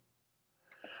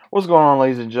What's going on,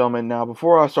 ladies and gentlemen? Now,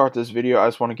 before I start this video, I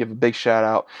just want to give a big shout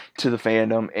out to the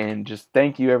fandom and just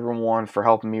thank you everyone for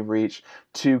helping me reach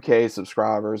 2K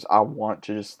subscribers. I want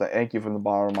to just thank you from the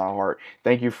bottom of my heart.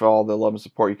 Thank you for all the love and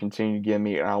support you continue to give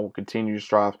me, and I will continue to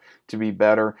strive to be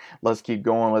better. Let's keep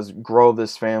going. Let's grow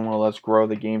this family. Let's grow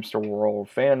the Gamester World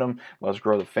fandom. Let's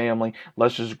grow the family.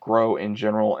 Let's just grow in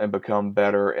general and become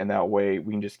better, and that way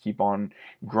we can just keep on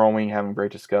growing, having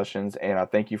great discussions. And I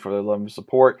thank you for the love and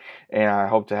support, and I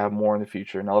hope to have more in the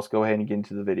future. Now let's go ahead and get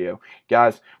into the video.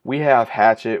 Guys, we have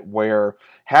Hatchet, where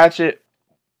Hatchet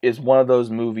is one of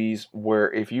those movies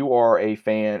where if you are a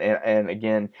fan, and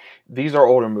again, these are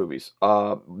older movies.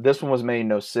 This one was made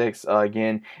in '06.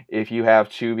 Again, if you have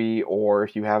Tubi or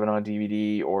if you have it on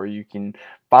DVD, or you can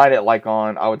find it like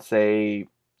on, I would say,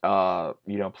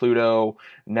 Pluto,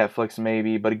 Netflix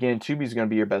maybe. But again, Tubi is going to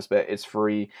be your best bet. It's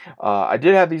free. I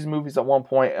did have these movies at one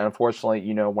point, and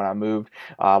unfortunately, when I moved,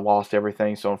 I lost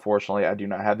everything. So unfortunately, I do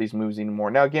not have these movies anymore.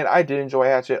 Now again, I did enjoy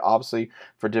Hatchet, obviously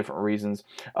for different reasons.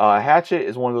 Hatchet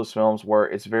is one of those films where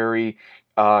it's very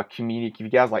comedic. If you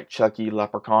guys like Chucky,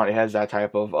 Leprechaun, it has that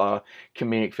type of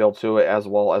comedic feel to it, as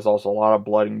well as also a lot of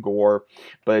blood and gore.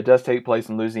 But it does take place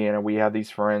in Louisiana. We have these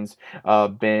friends,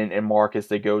 Ben and Marcus.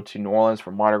 They go to New Orleans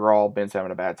for Mardi Gras. Ben's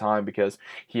having a bad time because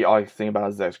he always thinking about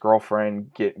his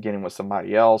ex-girlfriend getting with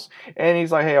somebody else, and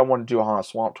he's like, "Hey, I want to do a haunted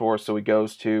swamp tour." So he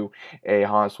goes to a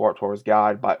haunted swamp tour's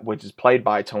guide, which is played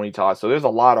by Tony Todd. So there's a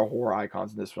lot of horror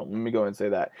icons in this film. Let me go ahead and say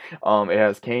that. It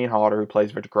has Kane Hodder, who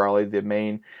plays Victor Crowley, the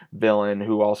main villain,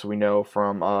 who also we know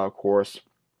from, of course,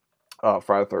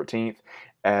 Friday the 13th.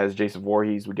 As Jason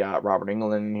Voorhees, we got Robert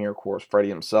Englund in here, of course, Freddy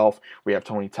himself. We have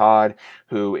Tony Todd,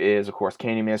 who is, of course,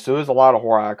 Candyman. So there's a lot of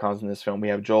horror icons in this film. We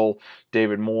have Joel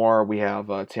David Moore. We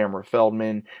have Tamara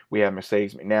Feldman. We have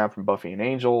Mercedes McNabb from Buffy and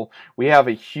Angel. We have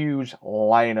a huge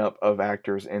lineup of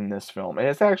actors in this film. And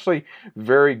it's actually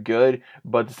very good,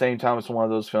 but at the same time, it's one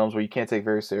of those films where you can't take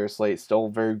very seriously. It's still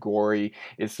very gory.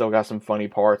 It's still got some funny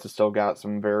parts. It's still got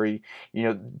some very,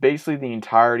 basically the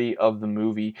entirety of the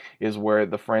movie is where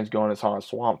the friends go on this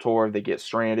haunted swamp tour. They get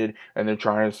stranded, and they're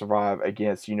trying to survive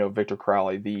against, Victor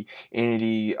Crowley, the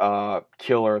entity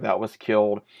killer that was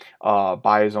killed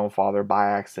by his own father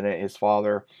by accident. His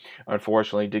father,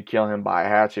 unfortunately, did kill him by a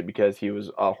hatchet because he was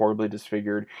horribly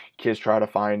disfigured. Kids try to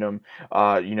find him,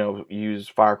 use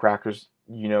firecrackers,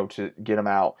 to get him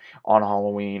out on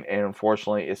Halloween, and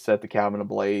unfortunately it set the cabin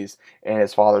ablaze, and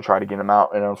his father tried to get him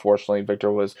out, and unfortunately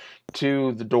Victor was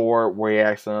to the door where he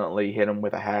accidentally hit him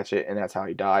with a hatchet, and that's how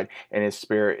he died, and his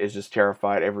spirit is just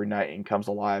terrified every night and comes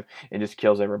alive and just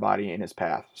kills everybody in his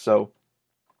path. So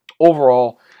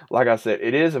overall, like I said,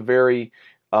 it is a very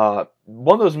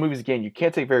one of those movies, again, you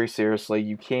can't take very seriously.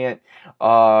 You can't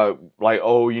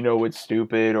it's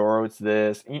stupid or it's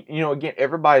this. Again,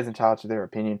 everybody's entitled to their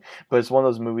opinion, but it's one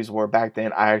of those movies where back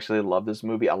then I actually loved this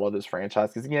movie. I love this franchise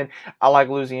because, again, I like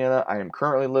Louisiana. I am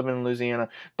currently living in Louisiana,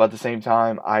 but at the same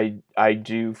time, I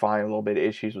do find a little bit of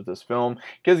issues with this film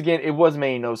because, again, it was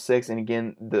made in '06, and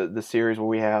again, the series where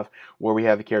we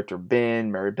have the character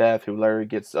Ben, Mary Beth, who later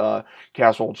gets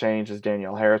casserole changed as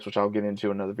Danielle Harris, which I'll get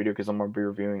into in another video because I'm going to be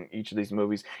reviewing each of these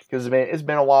movies because it's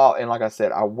been a while. And like I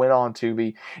said, I went on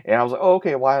Tubi and I was like, oh,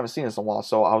 okay, well, I haven't seen this in a while,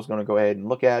 so I was going to go ahead and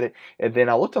look at it. And then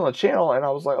I looked on the channel and I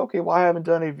was like, okay, well, I haven't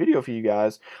done a video for you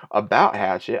guys about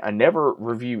Hatchet. I never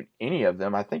reviewed any of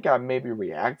them. I think I maybe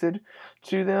reacted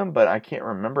to them, but I can't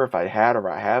remember if I had or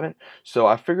I haven't. So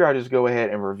I figured I'd just go ahead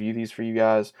and review these for you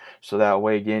guys, so that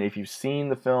way, again, if you've seen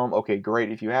the film, okay, great.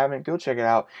 If you haven't, go check it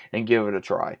out and give it a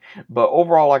try. But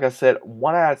overall, like I said,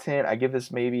 1 out of 10, I give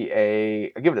this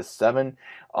I give it a 7.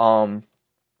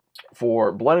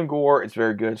 For blood and gore, it's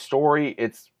very good. Story,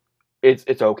 it's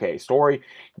okay. Story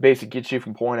basically gets you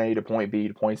from point A to point B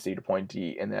to point C to point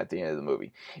D, and at the end of the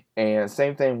movie. And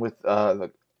same thing with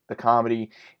the comedy.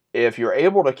 If you're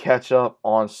able to catch up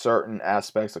on certain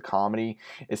aspects of comedy,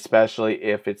 especially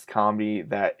if it's comedy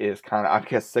that is kind of, I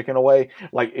guess, sick in a way,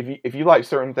 like if you like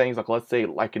certain things, like let's say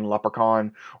like in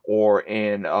Leprechaun or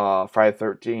in Friday the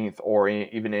 13th, or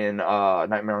even in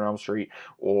Nightmare on Elm Street,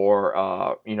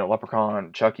 or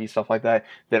Leprechaun, Chucky, stuff like that,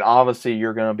 then obviously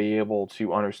you're going to be able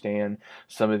to understand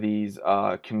some of these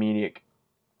comedic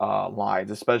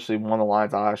lines, especially one of the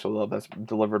lines I actually love that's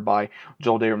delivered by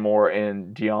Joel David Moore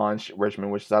and Dion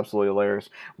Richmond, which is absolutely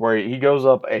hilarious, where he goes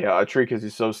up a tree because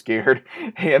he's so scared,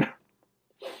 and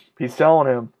he's telling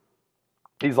him,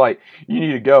 he's like, you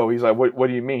need to go. He's like, what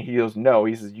do you mean? He goes, no.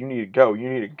 He says, you need to go. You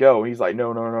need to go. He's like,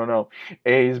 no, no, no, no.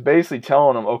 And he's basically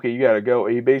telling him, okay, you got to go.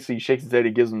 And he basically shakes his head. He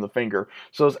gives him the finger.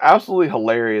 So it's absolutely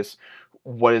hilarious.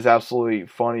 What is absolutely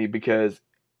funny, because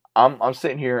I'm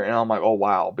sitting here and I'm like, oh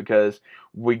wow, because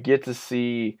we get to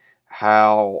see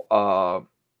how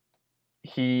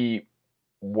he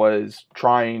was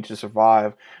trying to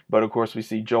survive, but of course we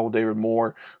see Joel David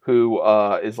Moore, who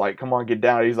is like, come on, get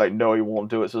down. He's like, no, he won't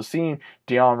do it. So seeing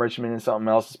Deion Richmond in something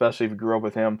else, especially if you grew up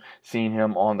with him, seeing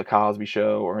him on the Cosby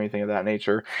Show or anything of that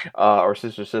nature, or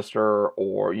Sister Sister,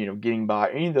 or Getting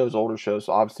By, any of those older shows,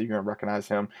 so obviously you're gonna recognize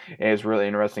him, and it's really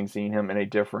interesting seeing him in a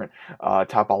different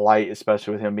type of light,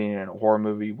 especially with him being in a horror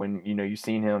movie when you've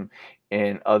seen him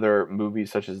in other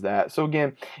movies such as that. So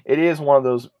again, it is one of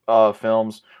those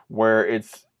films where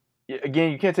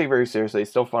again, you can't take it very seriously. It's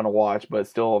still fun to watch, but it's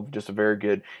still just a very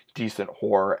good, decent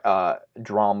horror,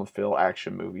 drama-filled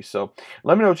action movie. So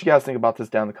let me know what you guys think about this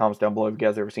down in the comments down below. If you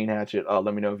guys ever seen Hatchet,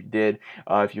 let me know if you did.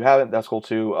 If you haven't, that's cool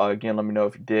too. Again, let me know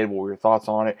if you did. What were your thoughts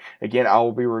on it? Again, I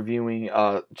will be reviewing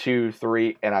 2,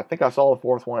 3, and I think I saw the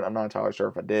 4th one. I'm not entirely sure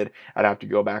if I did. I'd have to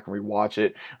go back and rewatch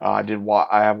it. I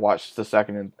have watched the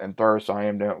 2nd and 3rd, so I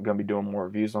am going to be doing more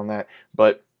reviews on that.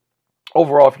 But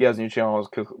overall, if you guys are new to the channel,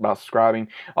 click about subscribing.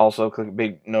 Also, click a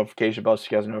big notification bell so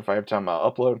you guys are notified every time I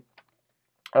upload.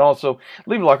 And also,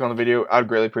 leave a like on the video. I'd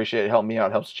greatly appreciate it. Help me out.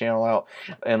 It helps the channel out.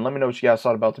 And let me know what you guys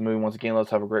thought about the movie. Once again,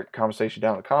 let's have a great conversation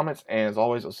down in the comments. And as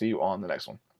always, I'll see you on the next one.